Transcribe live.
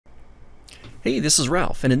Hey, this is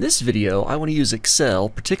Ralph, and in this video I want to use Excel,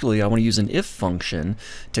 particularly I want to use an if function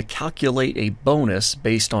to calculate a bonus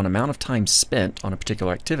based on amount of time spent on a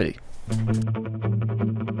particular activity.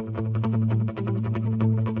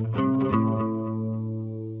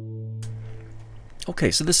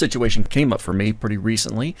 Okay, so this situation came up for me pretty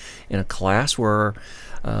recently in a class where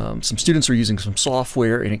some students are using some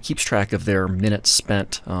software and it keeps track of their minutes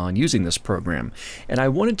spent on using this program. And I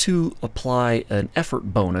wanted to apply an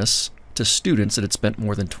effort bonus to students that had spent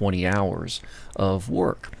more than 20 hours of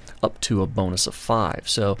work, up to a bonus of 5.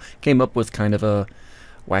 So came up with kind of a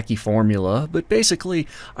wacky formula, but basically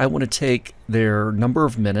I want to take their number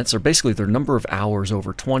of minutes, or basically their number of hours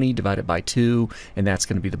over 20 divided by 2, and that's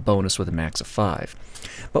going to be the bonus with a max of 5.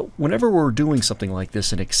 But whenever we're doing something like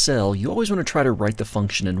this in Excel, you always want to try to write the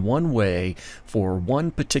function in one way for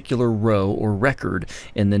one particular row or record,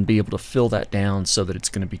 and then be able to fill that down so that it's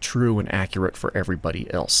going to be true and accurate for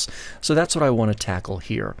everybody else. So that's what I want to tackle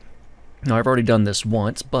here. Now, I've already done this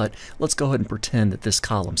once, but let's go ahead and pretend that this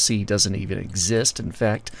column C doesn't even exist. In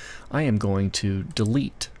fact, I am going to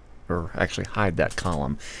delete, or actually hide that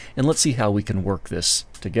column, and let's see how we can work this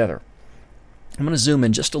together. I'm going to zoom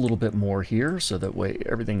in just a little bit more here so that way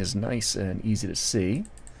everything is nice and easy to see.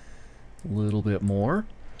 A little bit more.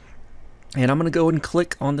 And I'm going to go and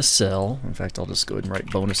click on the cell. In fact, I'll just go ahead and write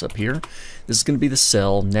bonus up here. This is going to be the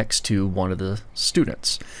cell next to one of the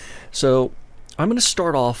students. So I'm going to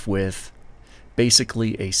start off with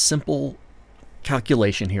basically a simple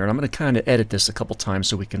calculation here, and I'm going to kind of edit this a couple times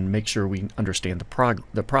so we can make sure we understand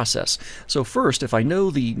the process. So first, if I know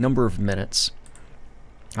the number of minutes,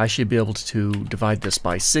 I should be able to divide this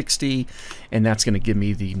by 60, and that's going to give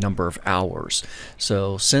me the number of hours.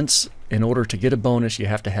 So since in order to get a bonus you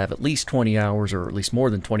have to have at least 20 hours, or at least more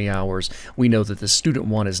than 20 hours, we know that the student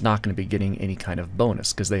one is not going to be getting any kind of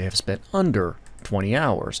bonus because they have spent under 20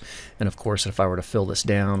 hours. And of course, if I were to fill this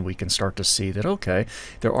down, we can start to see that, okay,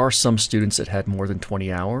 there are some students that had more than 20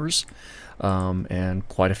 hours and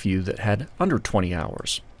quite a few that had under 20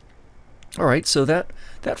 hours. Alright, so that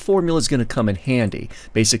formula is going to come in handy.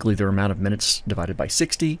 Basically, their amount of minutes divided by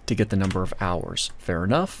 60 to get the number of hours. Fair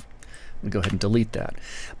enough? I'm going to go ahead and delete that.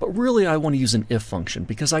 But really, I want to use an if function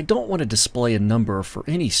because I don't want to display a number for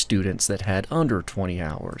any students that had under 20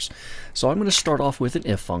 hours. So I'm going to start off with an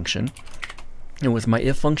if function. And with my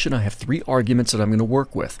if function, I have 3 arguments that I'm going to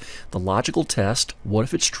work with. The logical test, what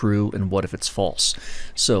if it's true, and what if it's false.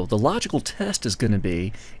 So the logical test is going to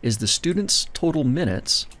be, is the student's total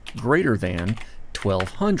minutes greater than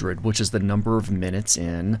 1200, which is the number of minutes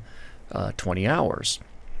in 20 hours.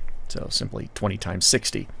 So simply 20 times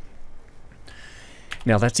 60.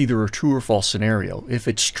 Now that's either a true or false scenario. If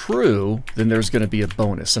it's true, then there's going to be a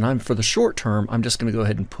bonus. And for the short term, I'm just going to go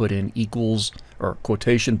ahead and put in equals, or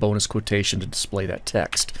quotation, bonus quotation to display that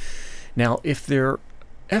text. Now if their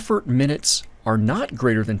effort minutes are not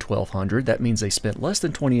greater than 1200, that means they spent less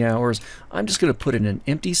than 20 hours, I'm just going to put in an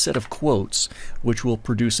empty set of quotes which will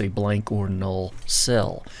produce a blank or null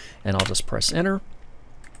cell. And I'll just press enter.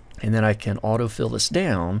 And then I can autofill this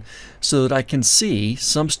down so that I can see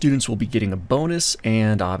some students will be getting a bonus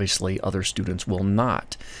and obviously other students will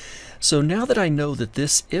not. So now that I know that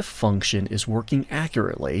this if function is working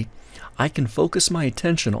accurately, I can focus my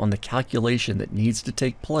attention on the calculation that needs to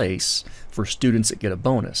take place for students that get a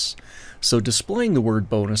bonus. So displaying the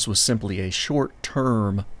word bonus was simply a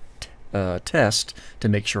short-term test to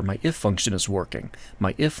make sure my if function is working.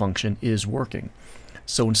 My if function is working.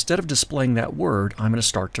 So instead of displaying that word, I'm going to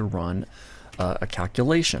start to run a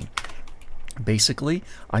calculation. Basically,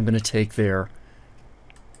 I'm going to take their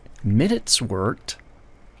minutes worked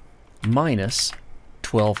minus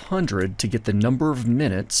 1200 to get the number of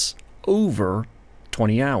minutes over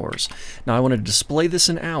 20 hours. Now I want to display this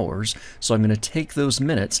in hours, so I'm going to take those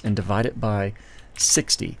minutes and divide it by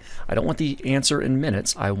 60. I don't want the answer in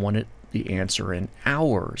minutes, I want the answer in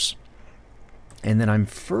hours. And then I'm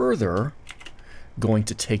further going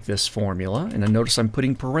to take this formula, and I notice I'm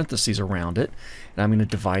putting parentheses around it, and I'm going to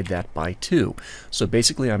divide that by 2. So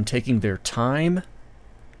basically I'm taking their time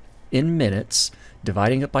in minutes,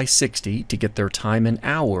 dividing it by 60 to get their time in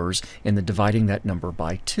hours, and then dividing that number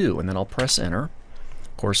by 2. And then I'll press enter.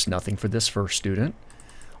 Of course, nothing for this first student.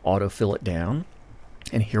 Autofill it down.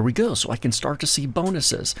 And here we go. So I can start to see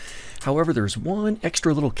bonuses. However, there's one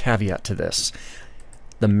extra little caveat to this.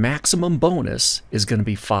 The maximum bonus is going to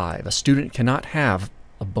be 5. A student cannot have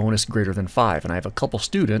a bonus greater than 5, and I have a couple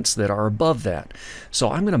students that are above that.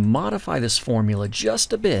 So I'm going to modify this formula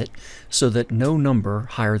just a bit so that no number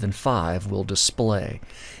higher than 5 will display.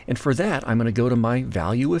 And for that, I'm going to go to my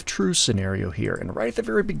value if true scenario here, and right at the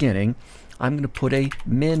very beginning, I'm going to put a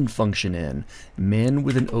min function in, min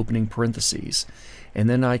with an opening parentheses. And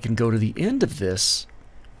then I can go to the end of this,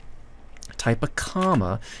 type a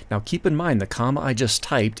comma. Now keep in mind the comma I just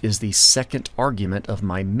typed is the second argument of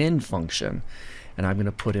my min function. And I'm going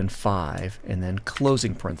to put in 5 and then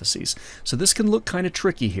closing parentheses. So this can look kind of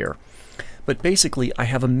tricky here. But basically I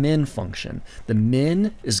have a min function. The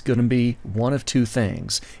min is going to be one of two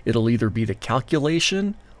things. It'll either be the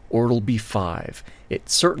calculation or it'll be 5. It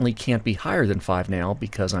certainly can't be higher than 5 now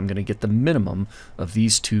because I'm going to get the minimum of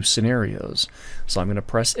these two scenarios. So I'm going to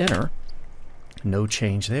press enter. No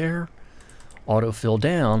change there. Autofill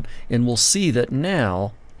down, and we'll see that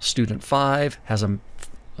now student 5 has a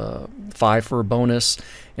 5 for a bonus,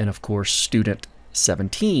 and of course student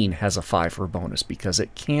 17 has a 5 for a bonus because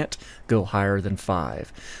it can't go higher than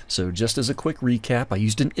 5. So just as a quick recap, I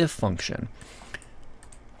used an if function.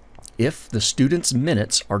 If the student's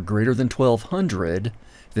minutes are greater than 1200,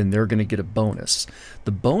 then they're going to get a bonus.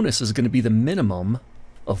 The bonus is going to be the minimum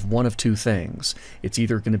of one of two things. It's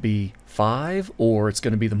either going to be 5 or it's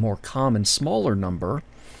going to be the more common smaller number,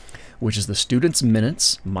 which is the student's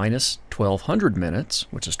minutes minus 1200 minutes,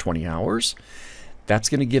 which is 20 hours. That's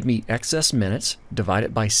going to give me excess minutes, divide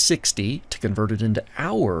it by 60 to convert it into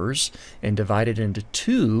hours, and divide it into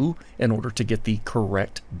 2 in order to get the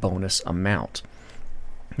correct bonus amount.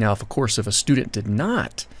 Now, of course, if a student did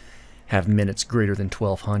not have minutes greater than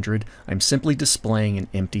 1200, I'm simply displaying an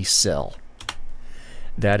empty cell.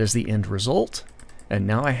 That is the end result, and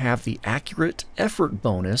now I have the accurate effort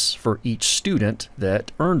bonus for each student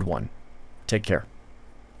that earned one. Take care.